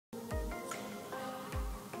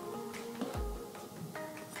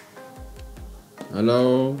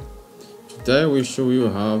Hello, today I will show you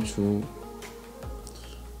how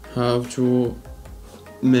to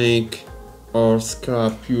make or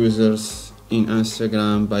scrap users in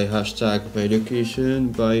Instagram by hashtag, by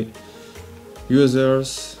location, by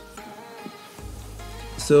users.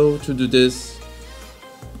 So to do this,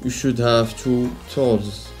 you should have two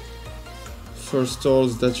tools. First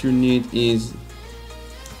tools that you need is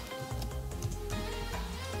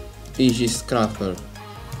scrapper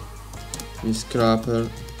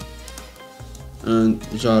and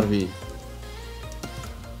jarvee.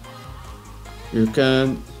 You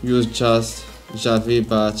can use just jarvee,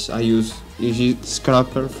 but I use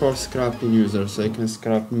scrapper for scrapping users, so I can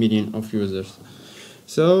scrap millions of users.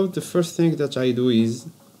 So the first thing that I do is,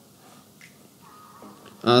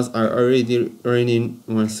 as I already running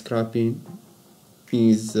when scrapping,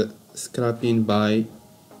 is scrapping by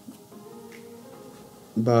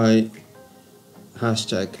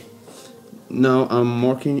hashtag. Now I'm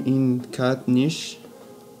working in cat niche,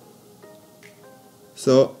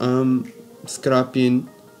 so I'm scrapping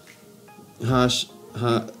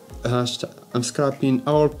hashtag. I'm scrapping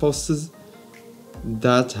our posts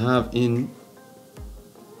that have in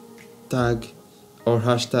tag or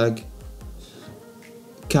hashtag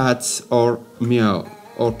cats or meow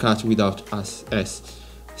or cat without s.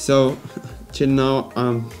 So till now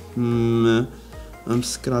I'm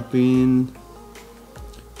scrapping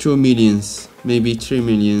 2 millions, maybe 3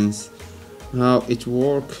 millions. How it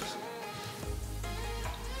works?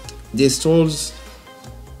 These tools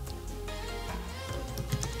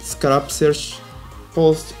scrap search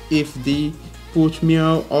post if they put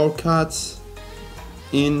meow or cats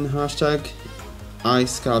in hashtag. I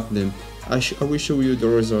scrap them. I will show you the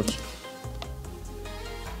result.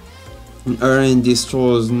 I run these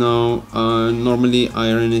tools now. Normally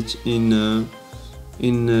I run it in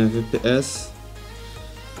VPS.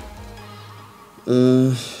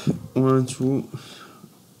 2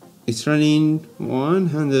 it's running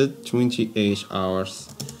 128 hours.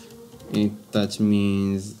 That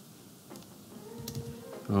means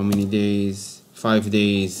how many days? 5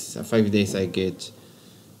 days. 5 days I get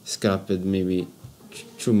scrapped maybe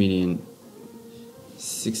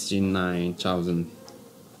 2,069,000.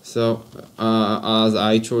 So as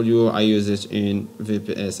I told you, I use it in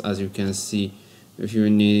VPS. As you can see, if you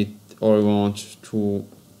need or want to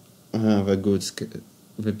have a good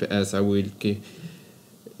VPS, I will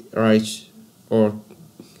write or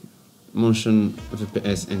mention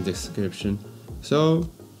VPS in the description. So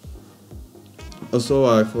also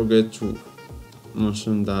I forget to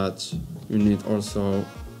mention that you need also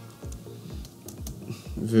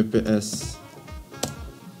VPS.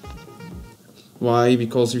 Why?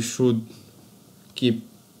 Because you should keep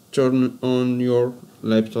turn on your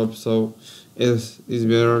laptop, so it's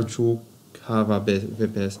better to have a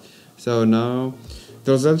VPS. So now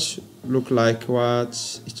the results look like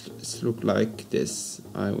what it look like this.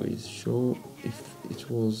 I will show if it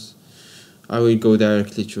was. I will go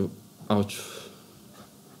directly to out,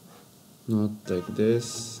 not like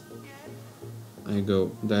this. I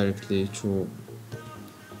go directly to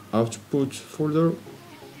output folder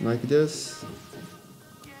like this.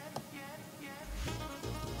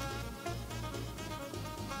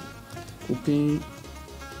 Copy,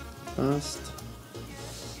 paste.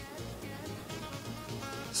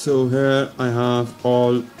 So here I have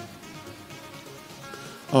all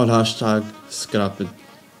hashtag scrapped.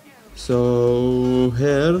 So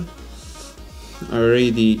here I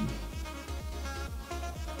already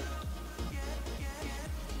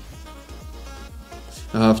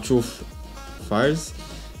have two files,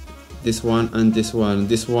 this one and this one.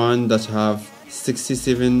 This one that have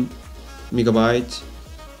 67 megabytes.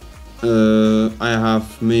 I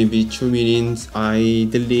have maybe 2 millions. I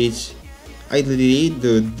delete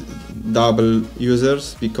the double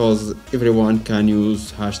users because everyone can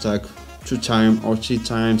use hashtag 2 times or 3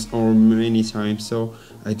 times or many times. So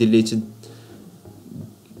I deleted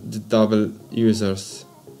the double users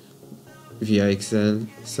via Excel.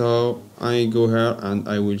 So I go here and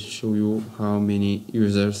I will show you how many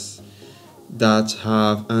users that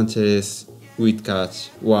have interest with cat.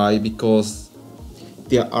 Why? Because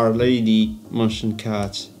there are already mentioned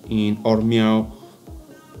cat in or meow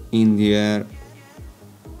in their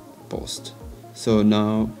post. So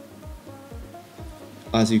now,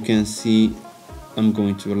 as you can see, I'm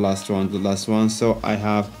going to the last one. So I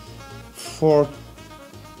have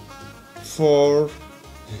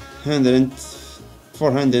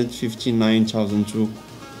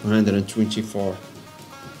 459,224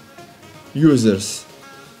 users.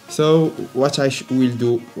 So what I will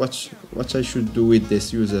do, what I should do with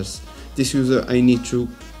these users? This user I need to,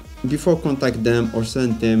 before contact them or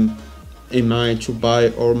send them email to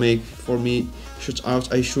buy or make for me shootout.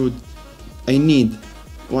 I need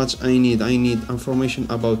I need information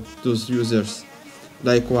about those users.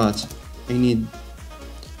 Like what? I need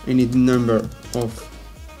number of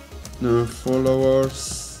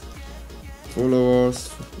followers,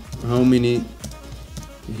 how many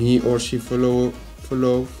he or she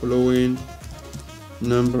following,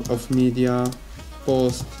 number of media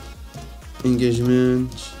post,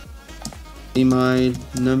 engagement, email,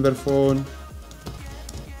 number phone.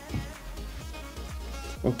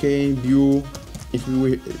 Okay, view if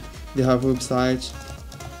they have website.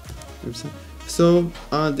 So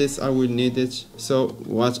this I will need it. So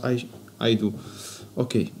what I do,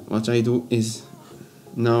 okay, what I do is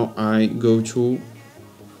now I go to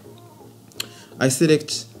I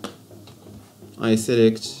select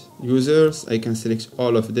users. I can select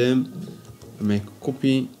all of them, make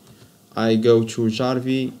copy. I go to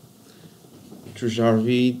jarvee.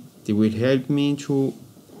 They will help me to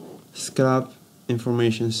scrap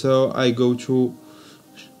information. So I go to,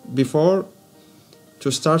 before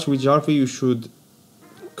to start with jarvee, you should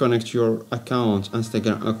connect your account,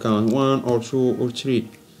 Instagram account, 1 or 2 or 3.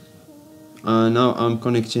 Now I'm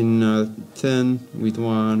connecting 10 with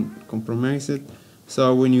 1 compromised.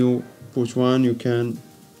 So when you put 1, you can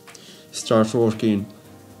start working.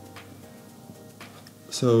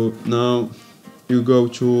 So now you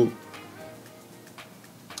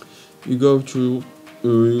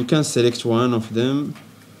can select one of them.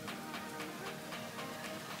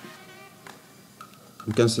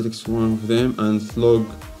 You can select one of them and log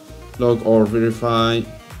or verify,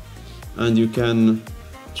 and you can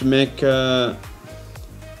to make a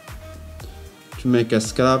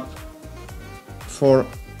scrap for,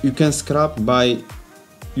 you can scrap by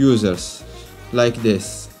users like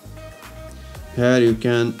this. Here you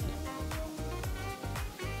can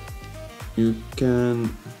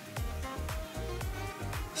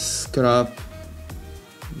scrap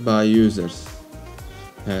by users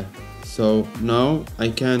here. So now I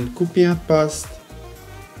can copy and paste,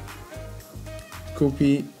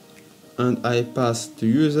 copy and I pass to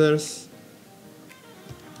users.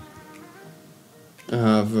 I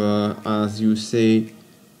have as you say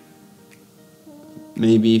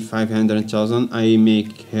maybe 500,000. I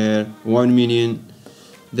make here 1 million.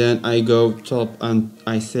 Then I go top and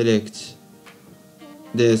I select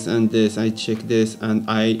this and this. I check this and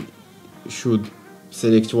I should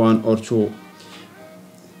select 1 or 2.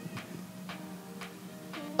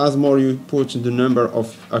 As more you put the number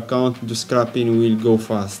of account, the scrapping will go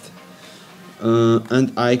fast.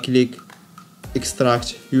 And I click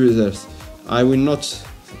extract users. I will not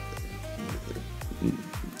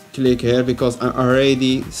click here because I'm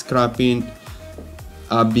already scrapping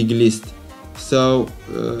a big list. So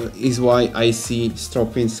is why I see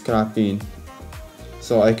stopping scrapping.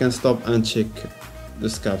 So I can stop and check the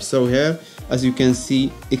scrap. So here, as you can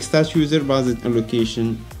see, extract user based on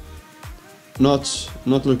location, not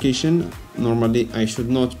location. Normally I should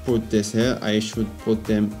not put this here. I should put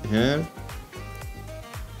them here.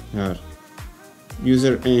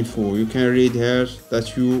 User info. You can read here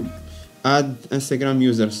that you add Instagram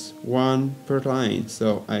users 1 per line.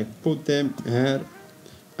 So I put them here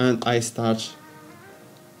and I start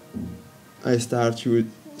to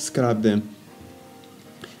scrap them.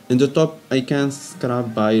 In the top I can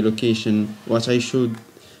scrap by location. What I should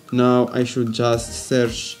now, I should just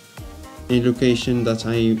search a location that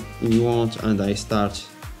I want and I start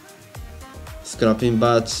scrapping,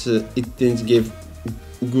 but it didn't give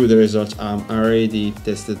good result. I'm already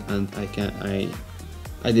tested and I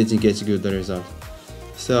didn't get good result.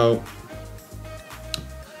 So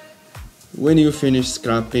when you finish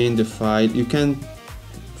scrapping the file, you can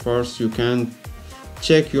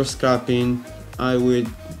check your scrapping. I will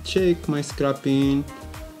check my scrapping.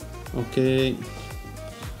 Okay,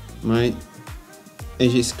 my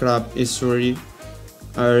AG scrap history.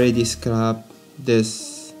 I already scrapped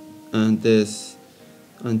this and this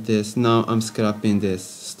and this. Now I'm scrapping this.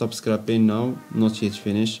 Stop scrapping now, not yet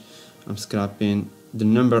finished. I'm scrapping the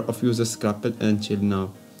number of users scrapped until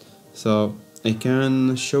now. So I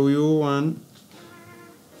can show you one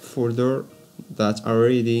folder that I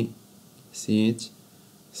already see it.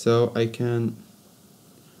 So I can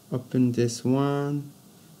open this one.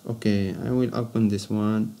 Okay, I will open this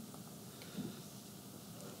one.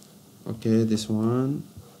 Okay, this one.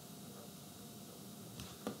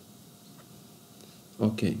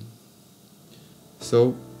 Okay,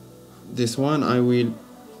 so this one I will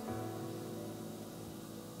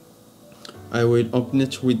open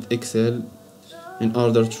it with Excel in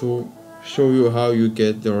order to show you how you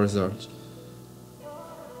get the result.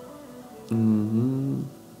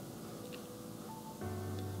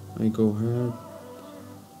 I go here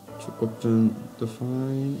to open the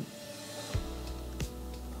file.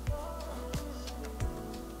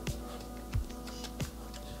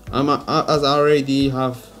 As I already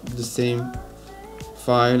have the same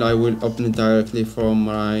file, I will open it directly from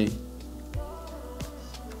my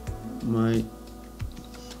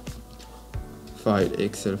file,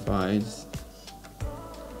 Excel files.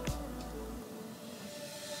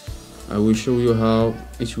 I will show you how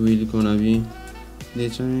it will gonna be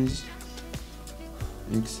changed.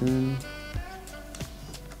 Excel.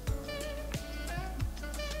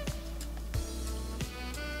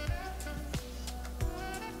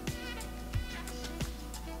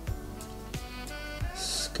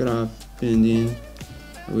 Scrap pending.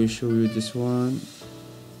 I will show you this one.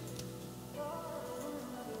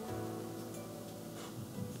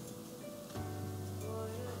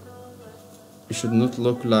 It should not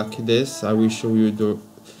look like this. I will show you the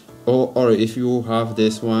or if you have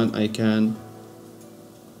this one, I can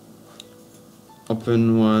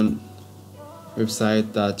open one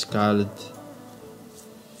website that's called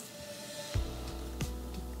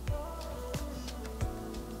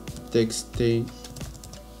Texty.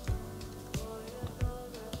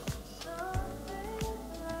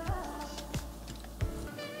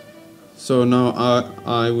 So now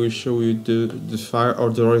I will show you the file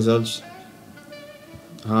or the results,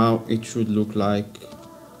 how it should look like.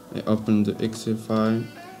 I open the Excel file.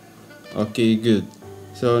 Okay, good.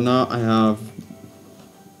 So now I have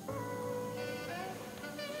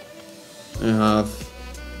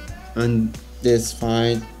and this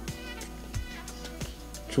file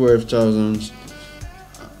 12,000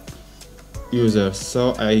 users.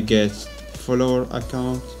 So I get follower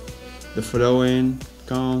account, the following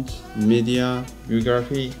count, media,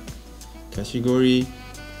 biography, category.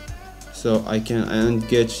 So I can and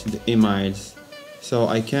get the emails. So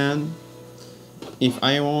I can, if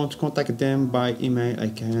I want to contact them by email, I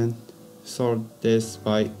can sort this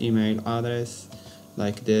by email address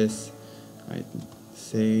like this. I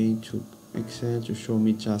say to Excel to show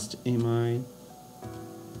me just email.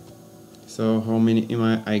 So how many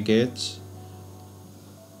email I get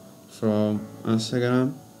from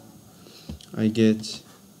Instagram? I get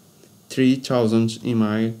 3,000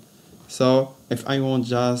 email. So if I want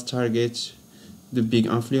just target the big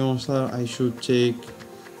influencer, I should take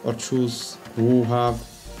or choose who have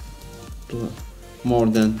more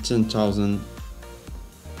than 10,000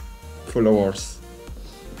 followers.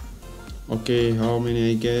 Okay, how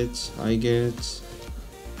many I get? I get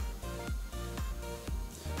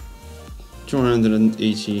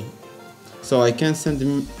 280. So I can send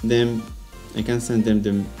them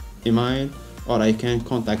the email, or I can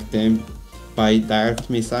contact them by direct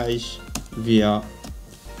message via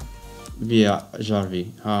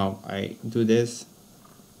Jarvee. How I do this?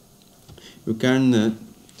 You can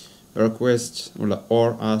request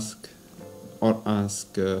or ask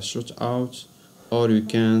shootout, or you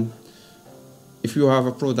can, if you have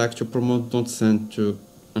a product to promote, don't send to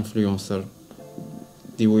influencer.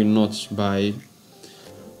 They will not buy.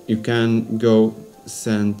 You can go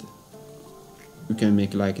send. You can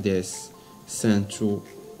make like this, send to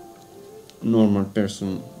normal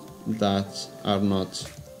person that are not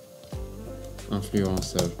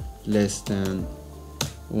influencer, less than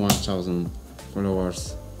 1,000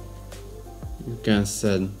 followers. You can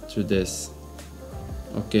send to this.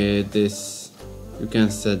 Okay, this you can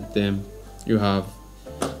set them. You have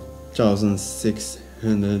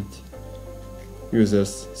 1,600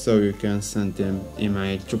 users, so you can send them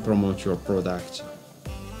email to promote your product.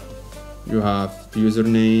 You have the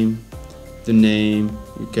username, the name.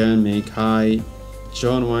 You can make hi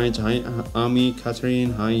John White, hi Ami,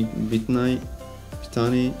 Catherine, hi Bitani.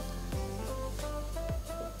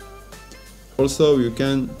 Also, you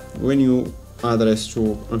can, when you address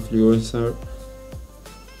to influencer,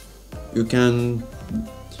 you can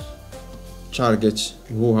target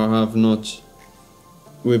who have not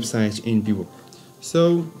website in view.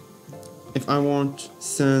 So if I want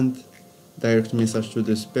send direct message to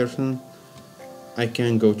this person, I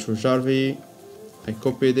can go to Jarvee. I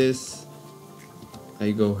copy this,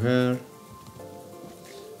 I go here,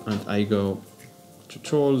 and I go to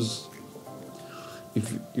tools.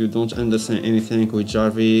 If you don't understand anything with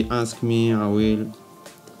Jarvee, ask me, I will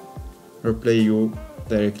reply you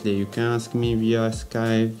directly. You can ask me via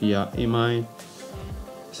Skype, via email.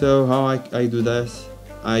 So how I do that?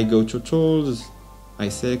 I go to tools, I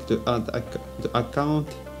select the account,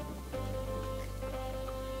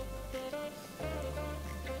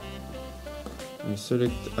 I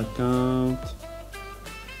select account.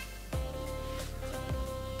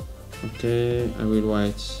 Okay, I will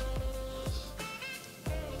write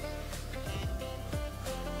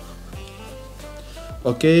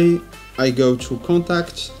Okay, I go to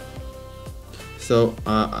contact. So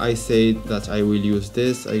I say that I will use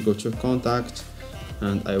this. I go to contact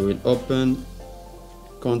and I will open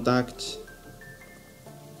contact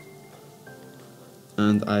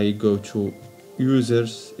and I go to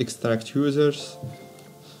users, extract users.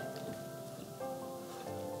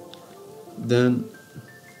 Then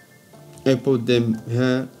I put them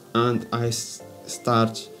here and I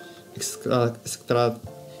start extract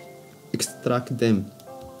them,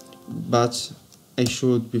 but I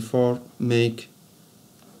should before make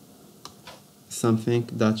something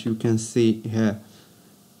that you can see here.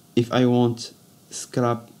 If I want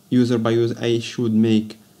scrap user by user, I should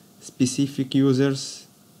make specific users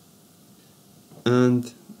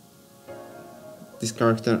and this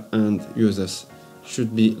character and users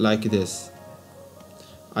should be like this.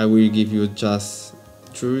 I will give you just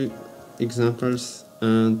 2 examples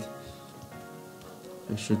and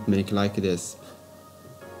I should make like this.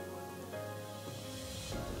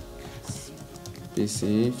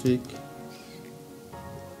 Specific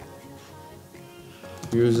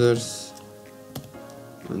users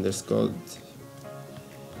underscore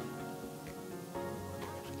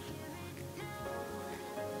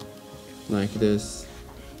like this.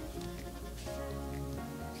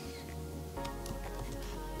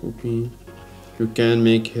 Copy. You can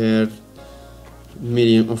make here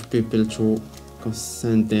million of people to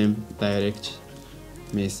send them direct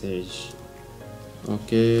message.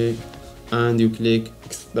 Okay, and you click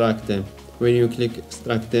extract them. When you click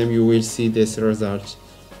extract them, you will see this result.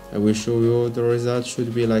 I will show you the result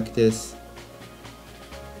should be like this,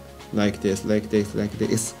 like this,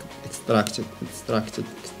 extracted.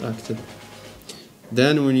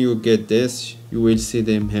 Then when you get this, you will see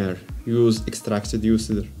them here. Use extracted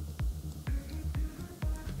user.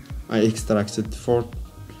 I extracted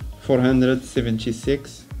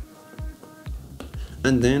 476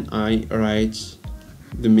 and then I write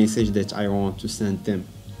the message that I want to send them.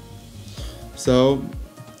 So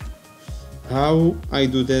how I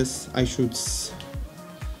do this, I should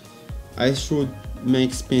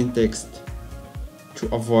make plain text to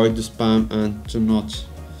avoid the spam and to not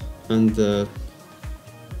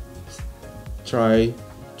try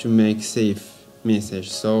to make safe message.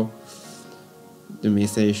 So the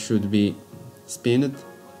message should be spinned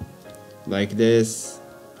like this.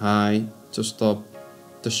 Hi, to stop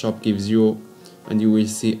the shop gives you, and you will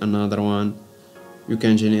see another one you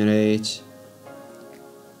can generate.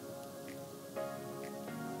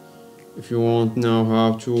 If you want know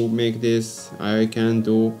how to make this, I can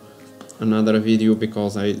do another video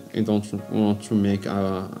because I don't want to make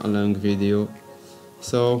a long video.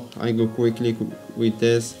 So I go quickly with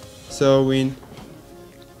this. So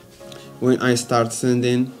when I start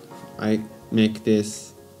sending, I make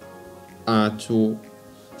this to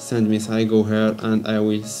send message. I go here and I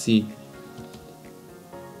will see.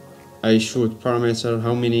 I should parameter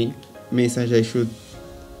how many message I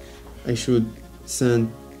should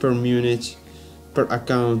send per minute per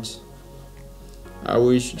account. I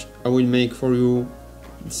will make for you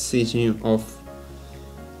the setting of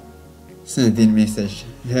sending message.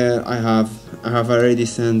 Here I have already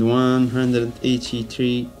sent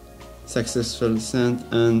 183 successful sent,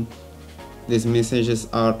 and these messages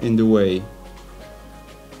are in the way.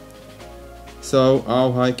 So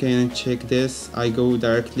how I can check this? I go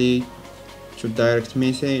directly to direct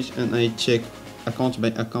message and I check account by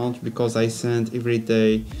account because I send every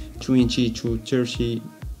day 20 to 30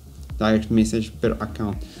 direct message per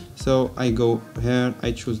account. So I go here,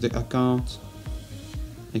 I choose the account.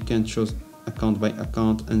 I can choose account by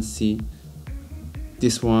account and see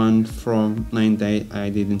this one from 9 days I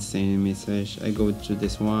didn't send any message. I go to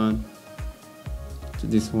this one,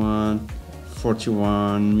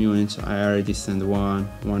 41 minutes I already sent one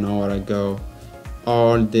hour ago.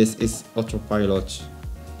 All this is autopilot.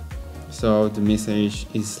 So the message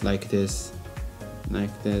is like this.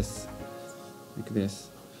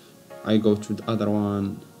 I go to the other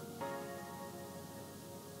one.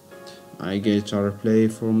 I get a reply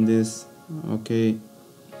from this. Okay,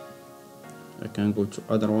 I can go to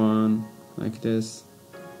other one like this.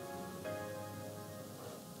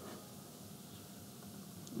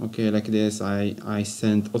 Okay, like this I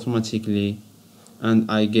send automatically and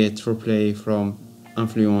I get reply from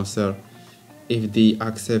influencer if they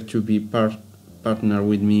accept to be partner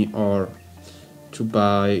with me or to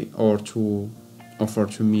buy or to offer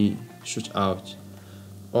to me shootout,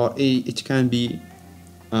 or it can be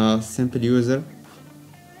a simple user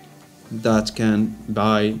that can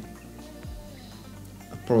buy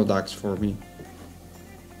a product for me.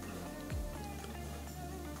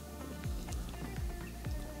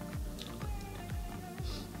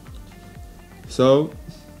 So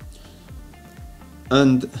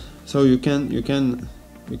And so you can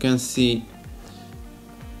see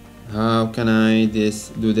how can I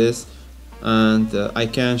do this, and I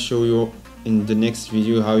can show you in the next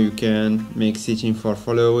video how you can make setting for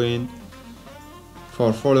following,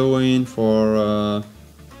 for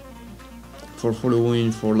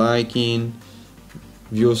liking,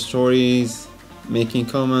 view stories, making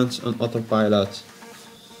comments on autopilot.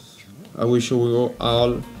 I will show you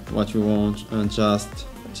all what you want, and just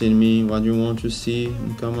tell me what you want to see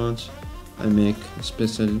in comments. I make a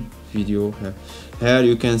special video here. Here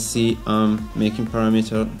you can see I'm making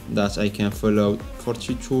parameter that I can follow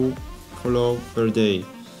 42 follow per day.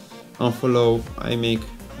 Unfollow, I make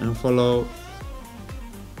unfollow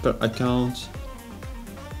per account.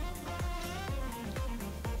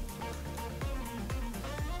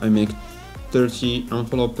 I make 30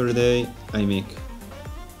 unfollow per day. I make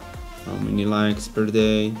how many likes per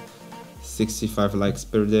day? 65 likes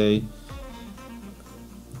per day.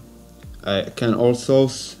 I can also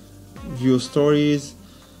view stories,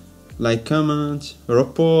 like, comment,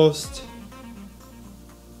 repost.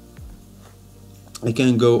 I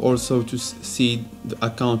can go also to see the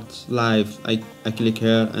account live. I click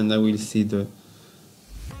here and I will see the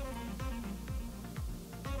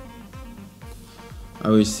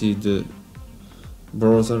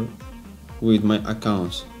browser with my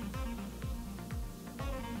account.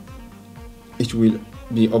 It will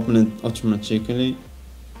be opened automatically.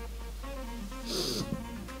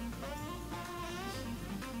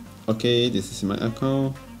 Okay, this is my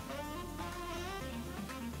account.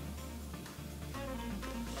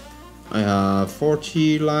 I have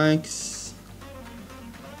 40 likes.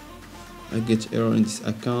 I get error in this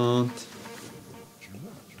account.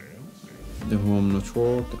 The home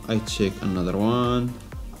network. I check another one.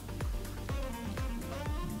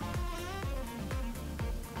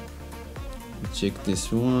 Check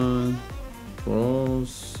this one.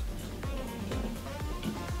 Browse.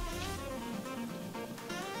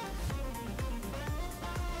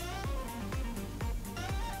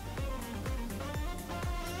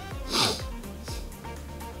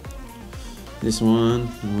 This one,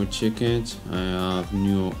 I will check it. I have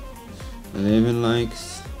new 11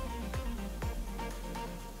 likes.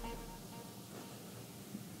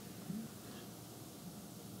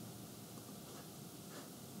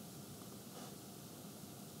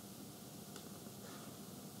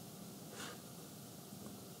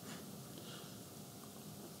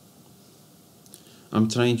 I'm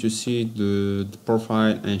trying to see the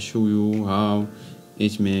profile and show you how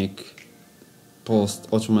it make post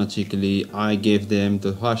automatically. I gave them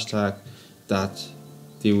the hashtag that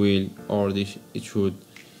they will, or it should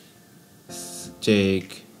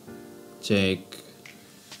take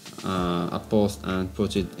a post and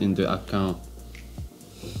put it in the account.